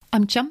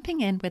I'm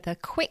jumping in with a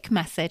quick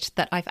message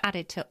that I've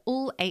added to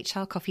all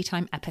HR Coffee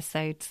Time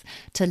episodes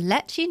to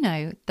let you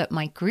know that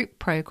my group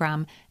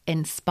program,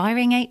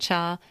 Inspiring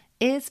HR,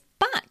 is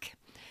back.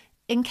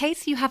 In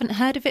case you haven't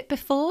heard of it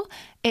before,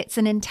 it's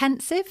an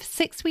intensive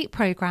 6-week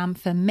program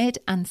for mid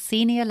and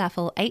senior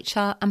level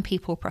HR and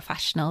people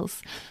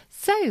professionals.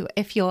 So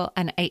if you're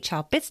an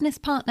HR business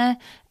partner,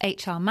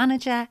 HR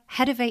manager,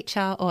 head of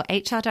HR or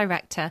HR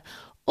director,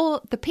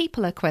 or the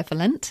people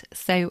equivalent,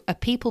 so a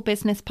people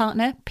business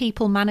partner,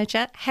 people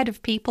manager, head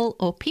of people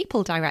or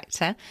people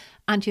director,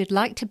 and you'd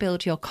like to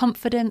build your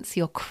confidence,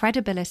 your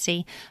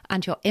credibility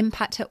and your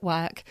impact at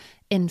work,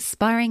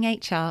 Inspiring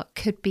HR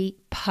could be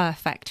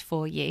perfect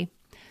for you.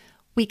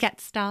 We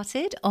get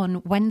started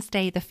on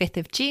Wednesday, the 5th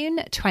of June,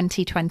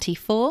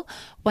 2024,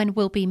 when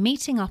we'll be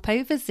meeting up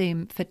over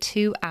Zoom for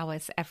 2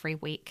 hours every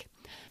week.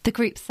 The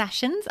group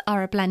sessions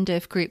are a blend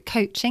of group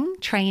coaching,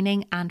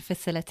 training and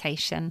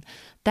facilitation.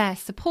 They're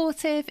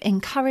supportive,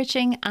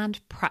 encouraging and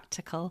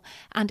practical,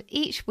 and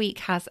each week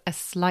has a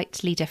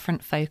slightly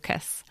different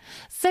focus.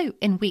 So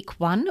in week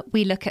 1,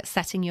 we look at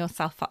setting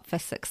yourself up for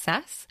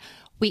success.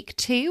 Week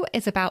 2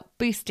 is about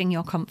boosting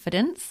your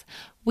confidence.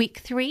 Week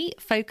 3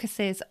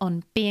 focuses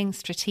on being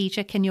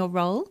strategic in your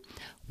role.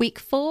 Week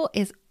 4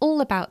 is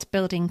all about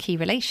building key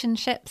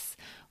relationships.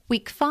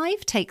 Week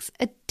 5 takes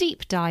a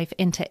deep dive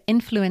into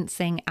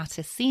influencing at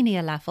a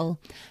senior level,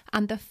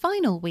 and the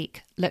final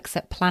week looks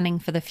at planning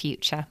for the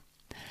future.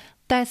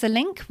 There's a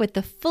link with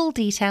the full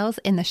details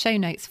in the show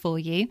notes for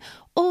you,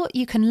 or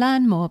you can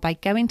learn more by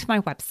going to my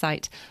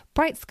website,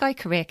 Bright Sky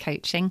Career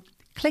Coaching,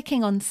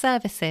 clicking on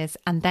Services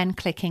and then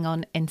clicking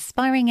on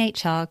Inspiring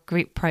HR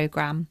Group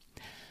Programme.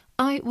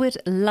 I would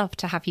love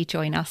to have you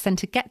join us and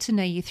to get to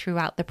know you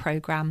throughout the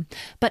programme.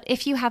 But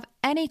if you have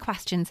any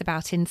questions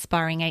about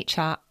Inspiring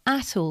HR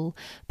at all,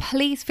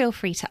 please feel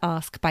free to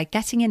ask by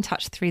getting in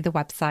touch through the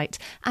website,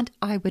 and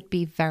I would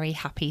be very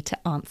happy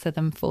to answer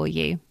them for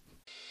you.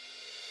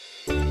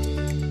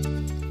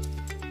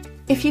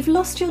 If you've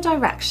lost your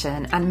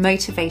direction and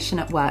motivation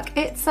at work,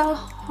 it's a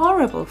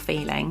horrible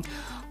feeling.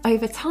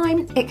 Over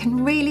time, it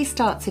can really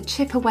start to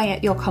chip away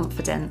at your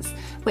confidence,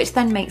 which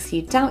then makes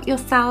you doubt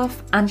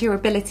yourself and your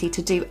ability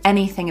to do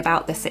anything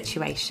about the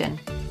situation.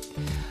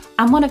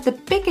 And one of the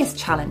biggest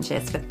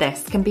challenges with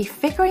this can be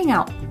figuring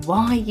out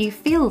why you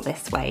feel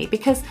this way,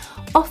 because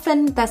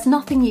often there's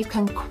nothing you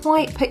can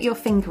quite put your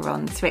finger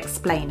on to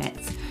explain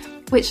it,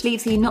 which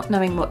leaves you not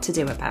knowing what to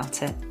do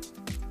about it.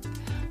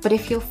 But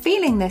if you're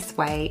feeling this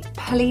way,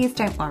 please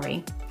don't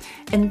worry.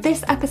 In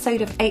this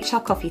episode of HR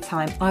Coffee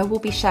Time, I will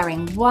be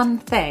sharing one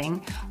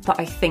thing that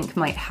I think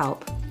might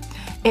help.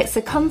 It's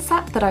a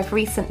concept that I've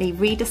recently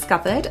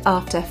rediscovered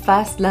after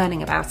first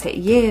learning about it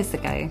years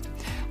ago,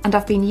 and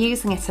I've been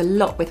using it a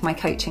lot with my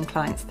coaching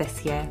clients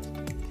this year.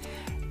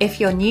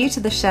 If you're new to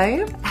the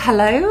show,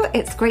 hello,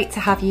 it's great to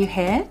have you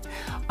here.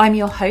 I'm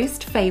your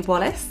host, Faye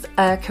Wallace,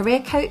 a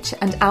career coach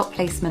and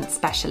outplacement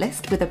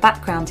specialist with a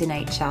background in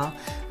HR,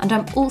 and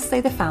I'm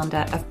also the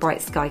founder of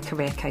Bright Sky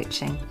Career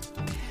Coaching.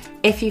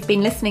 If you've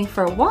been listening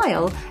for a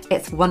while,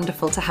 it's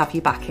wonderful to have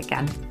you back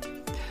again.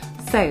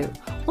 So,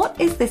 what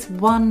is this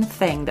one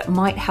thing that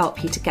might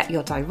help you to get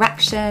your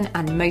direction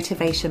and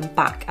motivation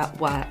back at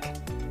work?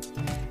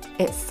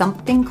 It's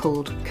something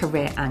called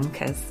career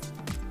anchors.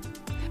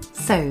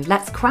 So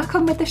let's crack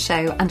on with the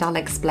show and I'll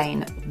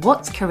explain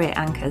what career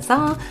anchors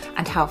are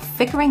and how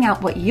figuring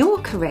out what your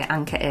career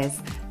anchor is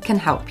can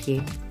help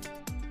you.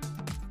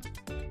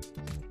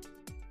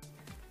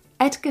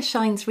 Edgar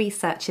Schein's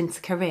research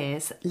into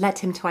careers led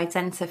him to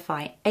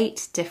identify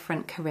 8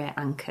 different career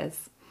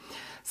anchors.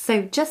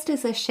 So just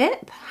as a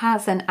ship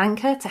has an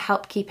anchor to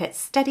help keep it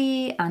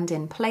steady and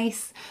in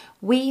place,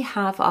 we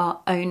have our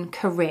own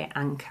career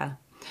anchor,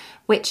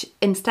 which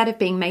instead of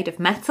being made of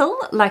metal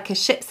like a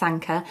ship's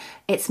anchor,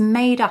 it's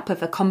made up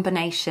of a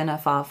combination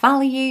of our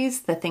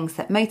values, the things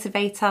that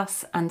motivate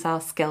us, and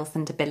our skills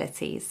and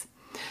abilities.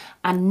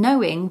 And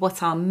knowing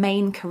what our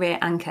main career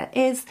anchor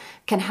is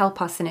can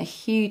help us in a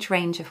huge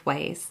range of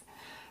ways.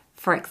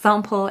 For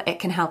example, it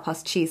can help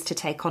us choose to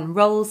take on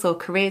roles or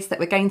careers that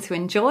we're going to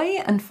enjoy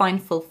and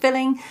find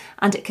fulfilling,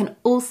 and it can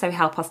also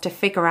help us to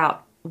figure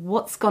out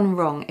what's gone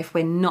wrong if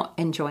we're not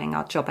enjoying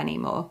our job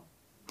anymore.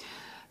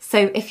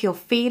 So if you're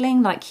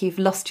feeling like you've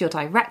lost your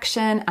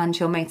direction and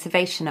your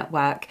motivation at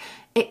work,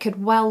 it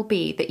could well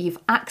be that you've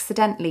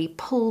accidentally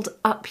pulled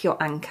up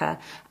your anchor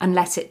and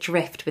let it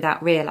drift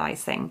without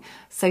realising,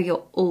 so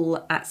you're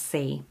all at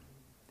sea.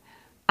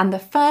 And the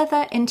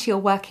further into your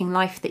working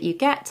life that you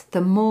get,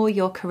 the more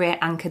your career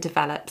anchor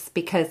develops,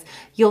 because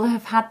you'll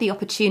have had the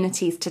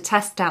opportunities to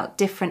test out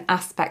different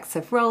aspects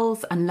of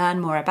roles and learn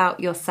more about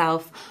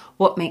yourself,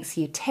 what makes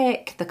you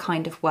tick, the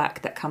kind of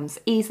work that comes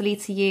easily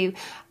to you,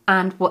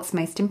 and what's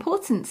most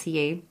important to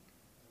you.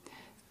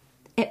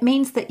 It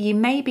means that you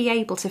may be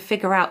able to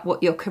figure out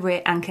what your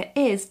career anchor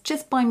is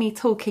just by me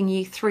talking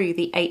you through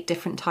the 8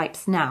 different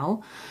types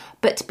now,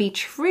 but to be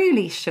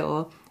truly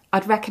sure,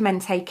 I'd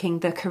recommend taking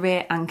the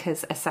Career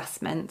Anchors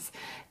assessment.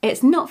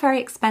 It's not very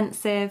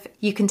expensive.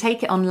 You can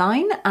take it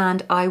online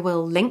and I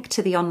will link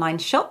to the online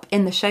shop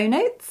in the show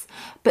notes.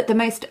 But the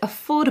most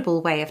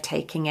affordable way of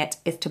taking it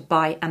is to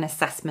buy an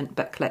assessment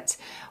booklet,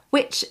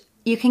 which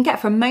you can get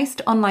from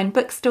most online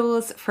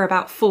bookstores for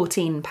about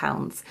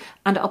 £14.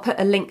 And I'll put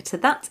a link to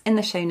that in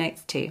the show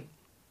notes too.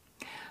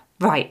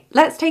 Right,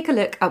 let's take a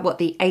look at what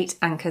the 8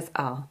 anchors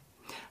are.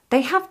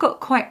 They have got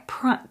quite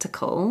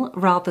practical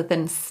rather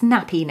than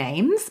snappy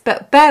names,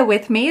 but bear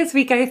with me as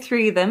we go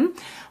through them.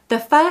 The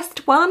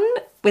first one,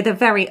 with a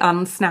very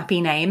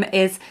unsnappy name,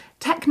 is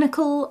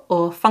technical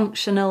or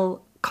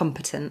functional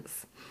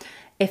competence.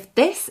 If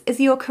this is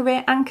your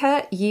career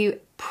anchor, you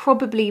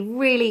probably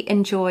really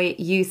enjoy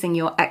using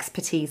your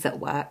expertise at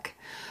work.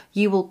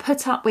 You will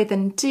put up with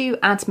and do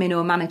admin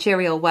or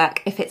managerial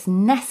work if it's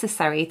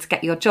necessary to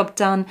get your job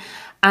done,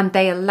 and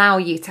they allow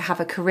you to have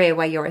a career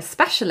where you're a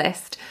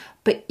specialist,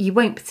 but you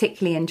won't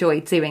particularly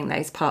enjoy doing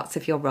those parts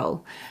of your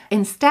role.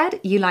 Instead,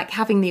 you like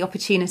having the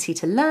opportunity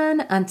to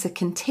learn and to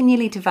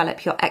continually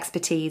develop your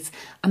expertise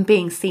and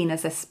being seen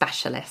as a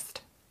specialist.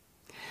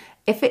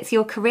 If it's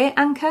your career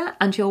anchor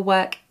and your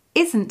work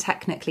isn't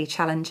technically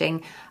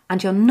challenging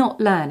and you're not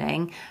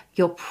learning,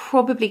 you're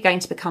probably going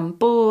to become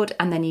bored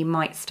and then you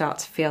might start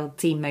to feel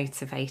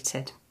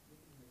demotivated.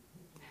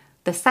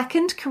 The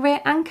second career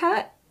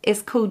anchor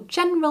is called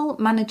general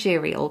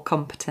managerial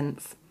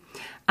competence.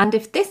 And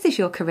if this is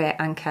your career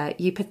anchor,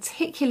 you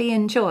particularly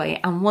enjoy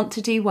and want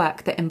to do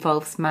work that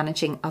involves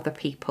managing other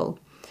people.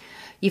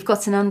 You've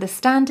got an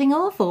understanding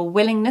of or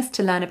willingness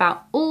to learn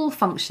about all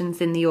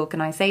functions in the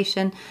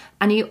organisation,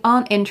 and you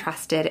aren't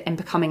interested in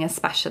becoming a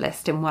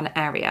specialist in one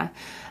area.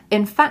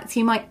 In fact,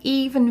 you might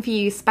even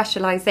view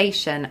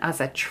specialisation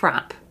as a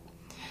trap.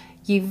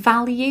 You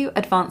value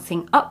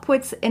advancing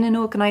upwards in an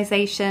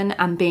organisation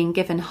and being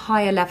given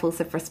higher levels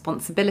of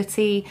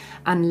responsibility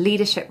and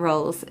leadership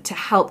roles to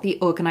help the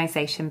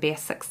organisation be a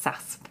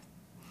success.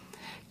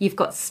 You've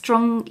got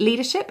strong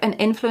leadership and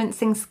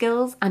influencing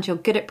skills, and you're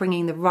good at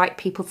bringing the right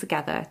people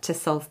together to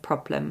solve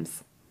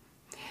problems.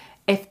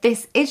 If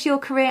this is your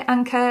career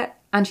anchor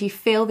and you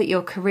feel that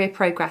your career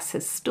progress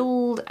has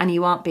stalled and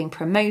you aren't being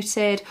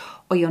promoted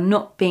or you're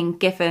not being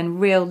given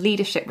real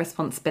leadership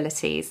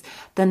responsibilities,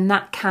 then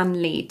that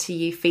can lead to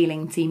you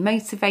feeling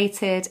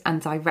demotivated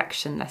and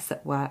directionless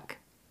at work.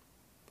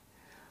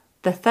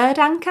 The third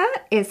anchor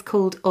is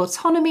called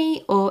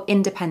autonomy or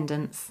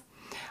independence.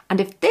 And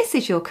if this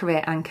is your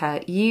career anchor,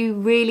 you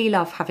really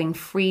love having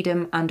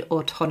freedom and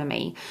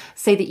autonomy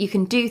so that you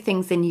can do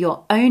things in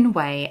your own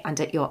way and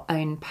at your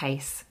own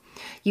pace.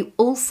 You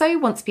also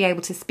want to be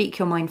able to speak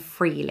your mind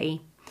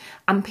freely.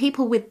 And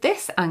people with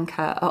this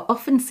anchor are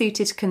often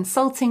suited to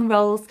consulting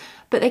roles,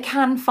 but they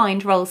can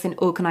find roles in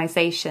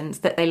organisations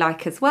that they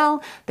like as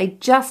well. They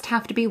just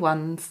have to be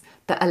ones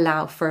that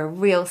allow for a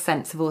real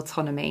sense of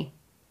autonomy.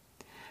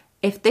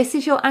 If this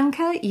is your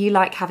anchor, you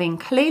like having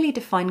clearly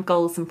defined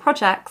goals and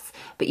projects,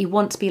 but you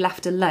want to be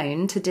left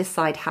alone to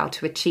decide how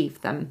to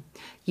achieve them.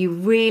 You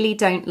really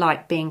don't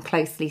like being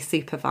closely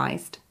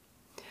supervised.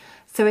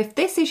 So if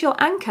this is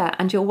your anchor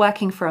and you're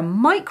working for a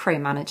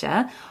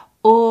micromanager,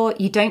 or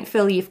you don't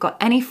feel you've got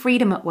any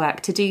freedom at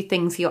work to do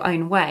things your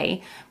own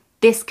way,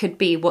 this could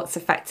be what's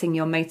affecting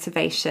your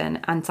motivation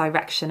and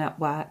direction at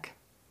work.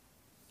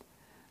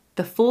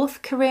 The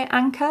fourth career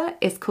anchor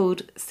is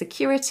called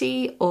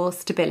security or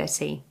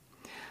stability.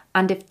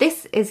 And if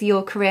this is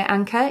your career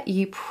anchor,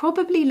 you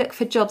probably look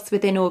for jobs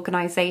within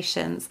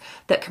organisations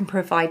that can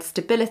provide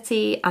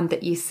stability and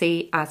that you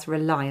see as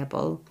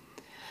reliable.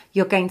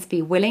 You're going to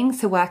be willing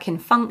to work in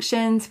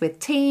functions with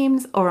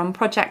teams or on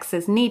projects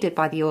as needed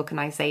by the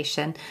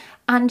organisation,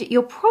 and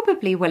you're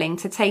probably willing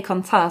to take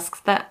on tasks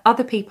that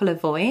other people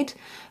avoid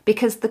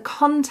because the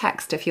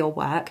context of your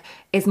work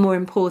is more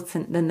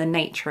important than the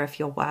nature of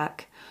your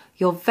work.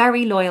 You're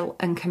very loyal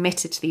and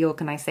committed to the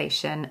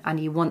organisation and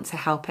you want to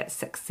help it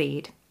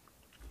succeed.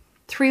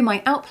 Through my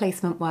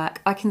outplacement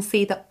work, I can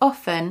see that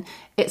often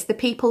it's the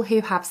people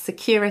who have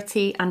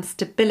security and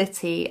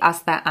stability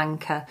as their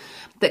anchor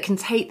that can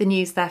take the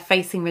news they're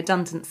facing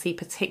redundancy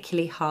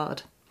particularly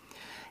hard.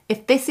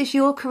 If this is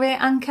your career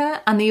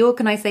anchor and the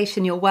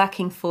organisation you're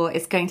working for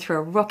is going through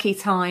a rocky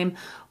time,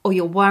 or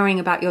you're worrying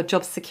about your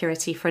job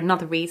security for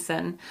another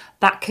reason,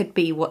 that could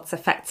be what's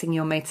affecting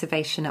your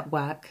motivation at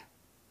work.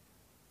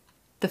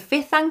 The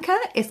fifth anchor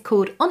is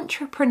called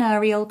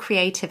entrepreneurial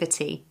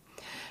creativity.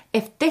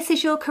 If this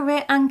is your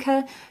career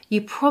anchor, you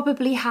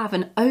probably have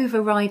an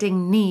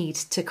overriding need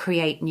to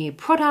create new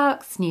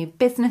products, new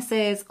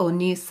businesses, or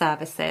new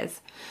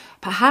services.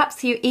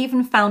 Perhaps you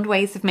even found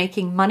ways of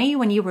making money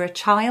when you were a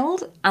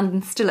child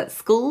and still at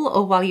school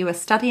or while you were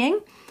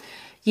studying.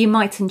 You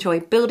might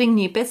enjoy building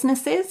new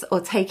businesses or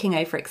taking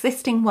over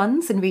existing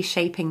ones and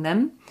reshaping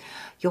them.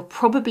 You're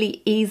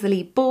probably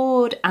easily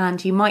bored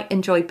and you might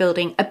enjoy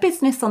building a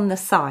business on the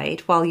side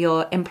while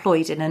you're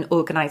employed in an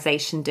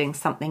organisation doing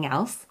something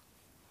else.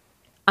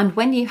 And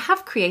when you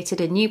have created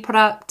a new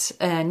product,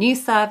 a new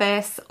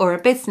service, or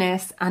a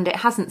business and it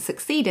hasn't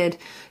succeeded,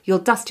 you'll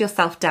dust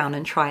yourself down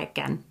and try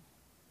again.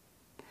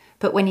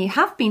 But when you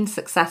have been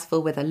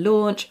successful with a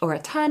launch or a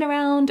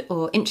turnaround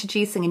or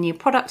introducing a new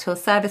product or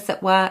service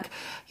at work,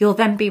 you'll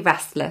then be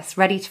restless,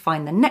 ready to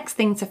find the next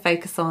thing to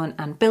focus on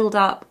and build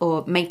up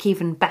or make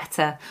even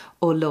better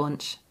or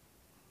launch.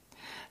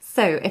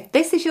 So if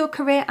this is your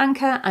career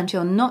anchor and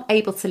you're not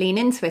able to lean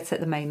into it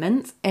at the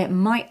moment, it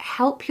might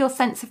help your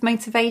sense of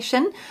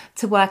motivation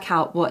to work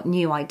out what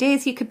new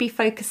ideas you could be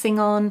focusing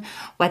on,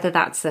 whether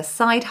that's a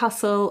side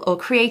hustle or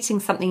creating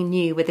something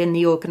new within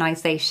the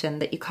organisation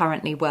that you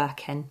currently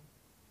work in.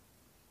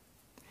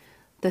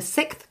 The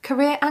sixth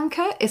career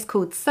anchor is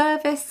called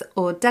service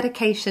or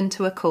dedication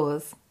to a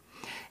cause.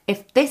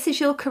 If this is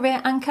your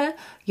career anchor,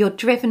 you're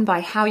driven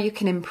by how you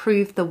can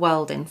improve the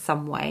world in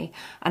some way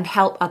and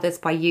help others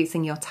by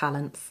using your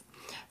talents.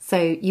 So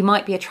you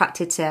might be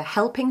attracted to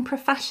helping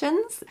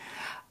professions,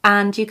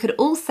 and you could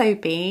also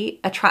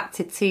be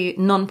attracted to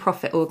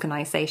non-profit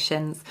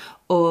organisations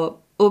or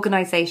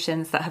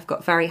organisations that have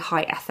got very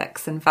high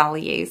ethics and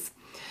values,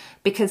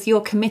 because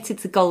you're committed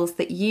to goals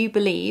that you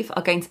believe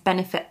are going to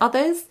benefit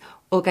others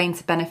or going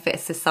to benefit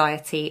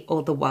society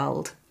or the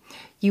world.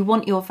 You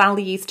want your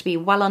values to be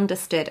well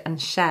understood and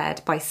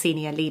shared by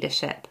senior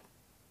leadership.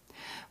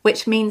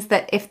 Which means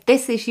that if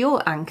this is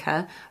your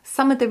anchor,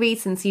 some of the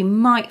reasons you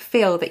might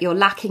feel that you're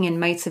lacking in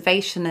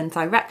motivation and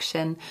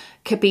direction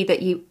could be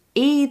that you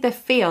either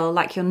feel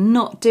like you're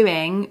not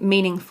doing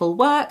meaningful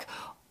work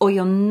or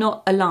you're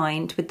not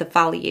aligned with the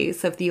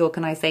values of the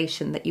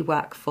organisation that you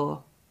work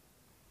for.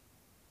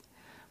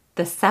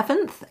 The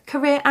seventh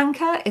career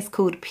anchor is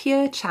called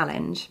Pure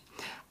Challenge.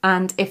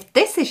 And if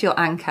this is your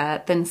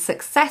anchor, then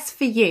success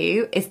for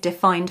you is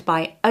defined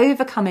by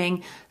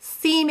overcoming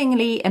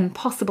seemingly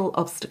impossible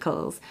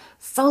obstacles,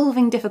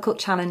 solving difficult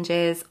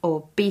challenges,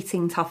 or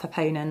beating tough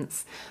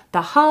opponents.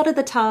 The harder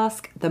the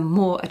task, the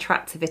more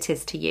attractive it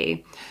is to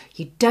you.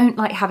 You don't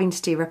like having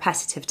to do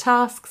repetitive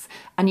tasks,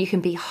 and you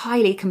can be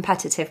highly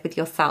competitive with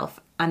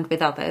yourself and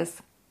with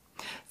others.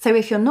 So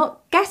if you're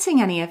not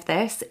getting any of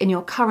this in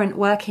your current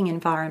working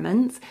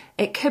environment,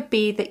 it could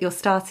be that you're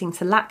starting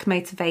to lack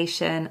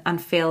motivation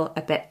and feel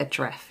a bit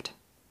adrift.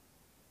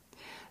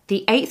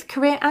 The eighth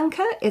career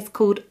anchor is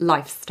called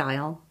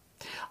lifestyle.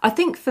 I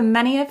think for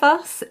many of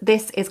us,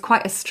 this is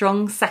quite a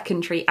strong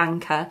secondary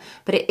anchor,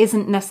 but it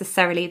isn't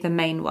necessarily the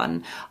main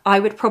one. I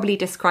would probably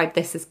describe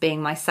this as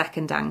being my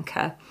second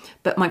anchor,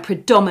 but my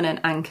predominant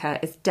anchor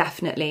is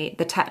definitely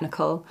the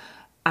technical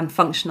and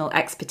functional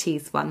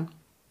expertise one.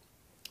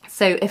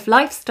 So if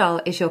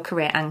lifestyle is your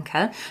career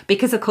anchor,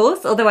 because of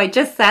course, although I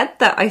just said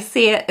that I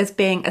see it as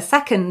being a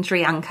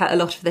secondary anchor a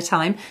lot of the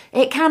time,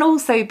 it can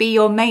also be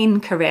your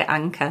main career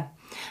anchor.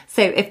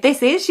 So if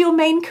this is your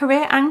main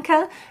career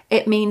anchor,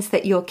 it means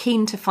that you're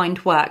keen to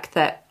find work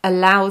that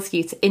allows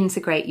you to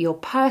integrate your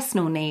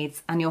personal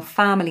needs and your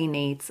family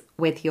needs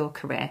with your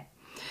career.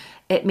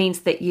 It means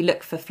that you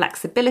look for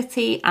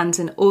flexibility and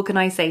an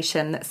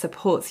organisation that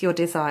supports your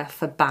desire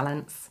for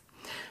balance.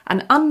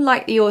 And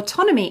unlike the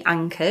autonomy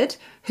anchored,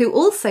 who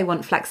also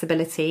want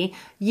flexibility,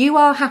 you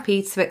are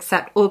happy to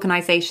accept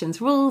organisations'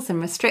 rules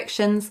and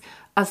restrictions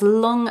as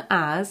long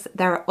as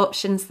there are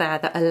options there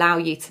that allow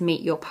you to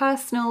meet your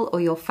personal or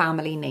your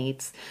family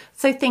needs.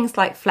 So things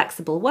like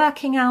flexible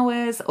working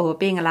hours, or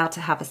being allowed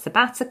to have a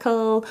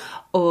sabbatical,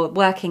 or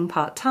working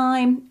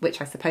part-time,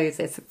 which I suppose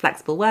is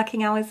flexible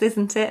working hours,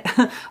 isn't it?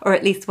 Or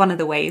at least one of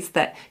the ways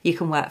that you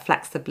can work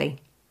flexibly.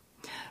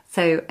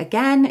 So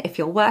again, if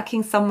you're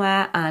working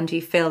somewhere and you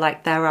feel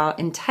like there are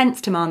intense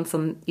demands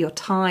on your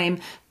time,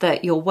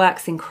 that your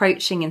work's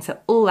encroaching into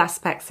all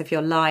aspects of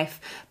your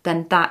life,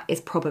 then that is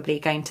probably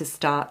going to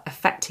start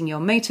affecting your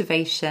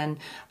motivation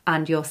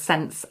and your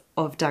sense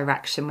of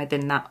direction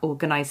within that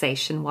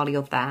organisation while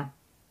you're there.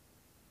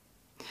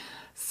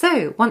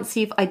 So once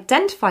you've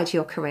identified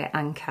your career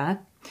anchor,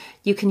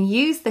 you can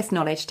use this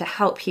knowledge to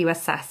help you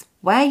assess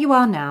where you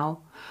are now,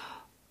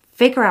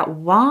 figure out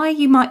why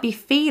you might be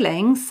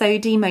feeling so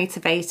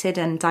demotivated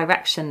and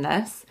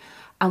directionless.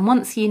 And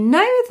once you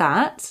know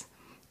that,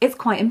 it's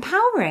quite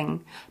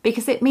empowering,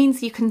 because it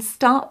means you can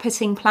start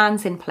putting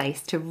plans in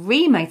place to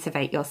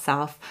re-motivate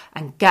yourself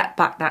and get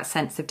back that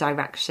sense of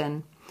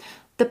direction.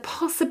 The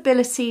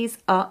possibilities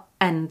are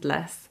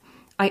endless.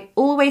 I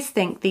always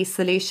think these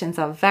solutions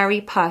are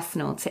very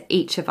personal to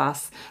each of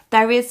us.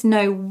 There is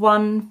no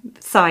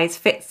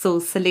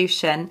one-size-fits-all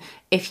solution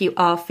if you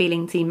are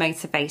feeling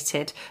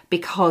demotivated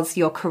because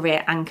your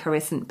career anchor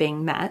isn't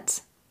being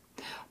met.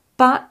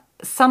 But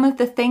some of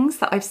the things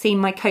that I've seen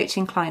my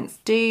coaching clients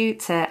do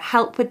to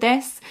help with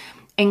this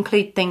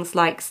include things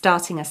like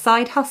starting a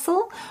side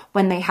hustle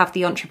when they have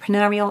the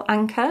entrepreneurial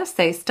anchor,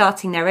 so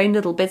starting their own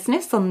little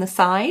business on the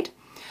side,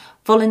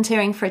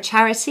 volunteering for a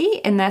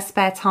charity in their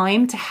spare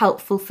time to help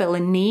fulfill a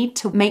need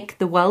to make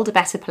the world a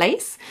better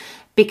place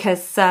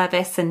because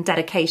service and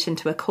dedication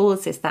to a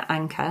cause is that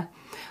anchor,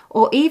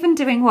 or even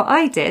doing what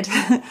I did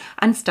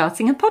and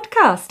starting a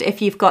podcast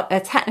if you've got a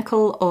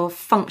technical or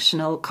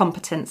functional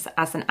competence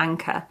as an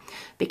anchor.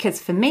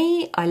 Because for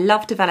me, I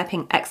love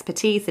developing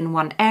expertise in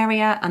one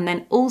area, and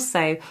then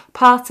also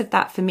part of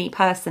that for me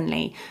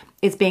personally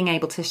is being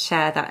able to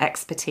share that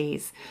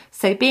expertise.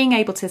 So being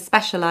able to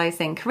specialise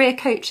in career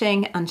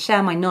coaching and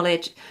share my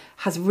knowledge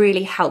has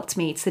really helped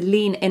me to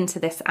lean into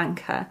this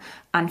anchor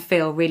and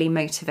feel really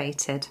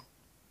motivated.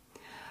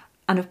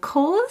 And of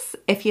course,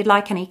 if you'd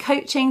like any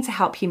coaching to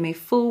help you move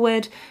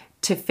forward,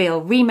 to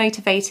feel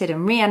remotivated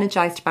and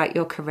re-energised about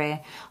your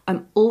career,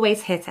 I'm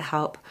always here to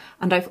help.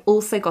 And I've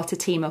also got a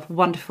team of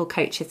wonderful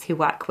coaches who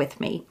work with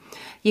me.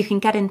 You can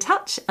get in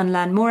touch and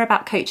learn more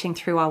about coaching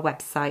through our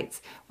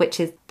website, which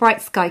is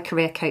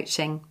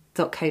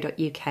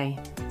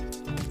brightskycareercoaching.co.uk.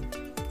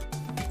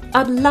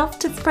 I'd love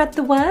to spread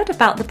the word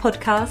about the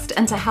podcast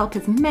and to help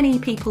as many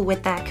people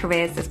with their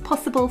careers as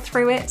possible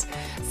through it.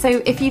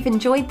 So if you've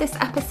enjoyed this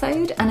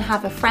episode and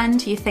have a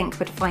friend you think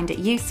would find it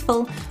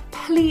useful,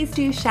 please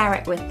do share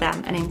it with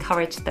them and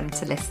encourage them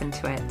to listen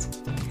to it.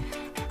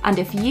 And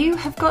if you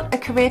have got a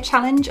career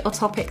challenge or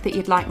topic that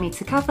you'd like me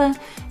to cover,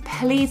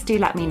 please do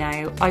let me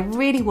know. I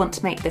really want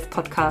to make this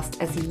podcast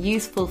as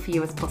useful for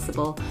you as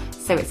possible,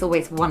 so it's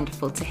always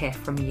wonderful to hear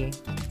from you.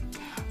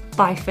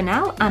 Bye for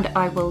now, and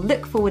I will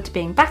look forward to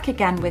being back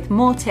again with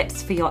more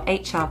tips for your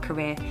HR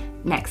career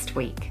next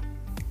week.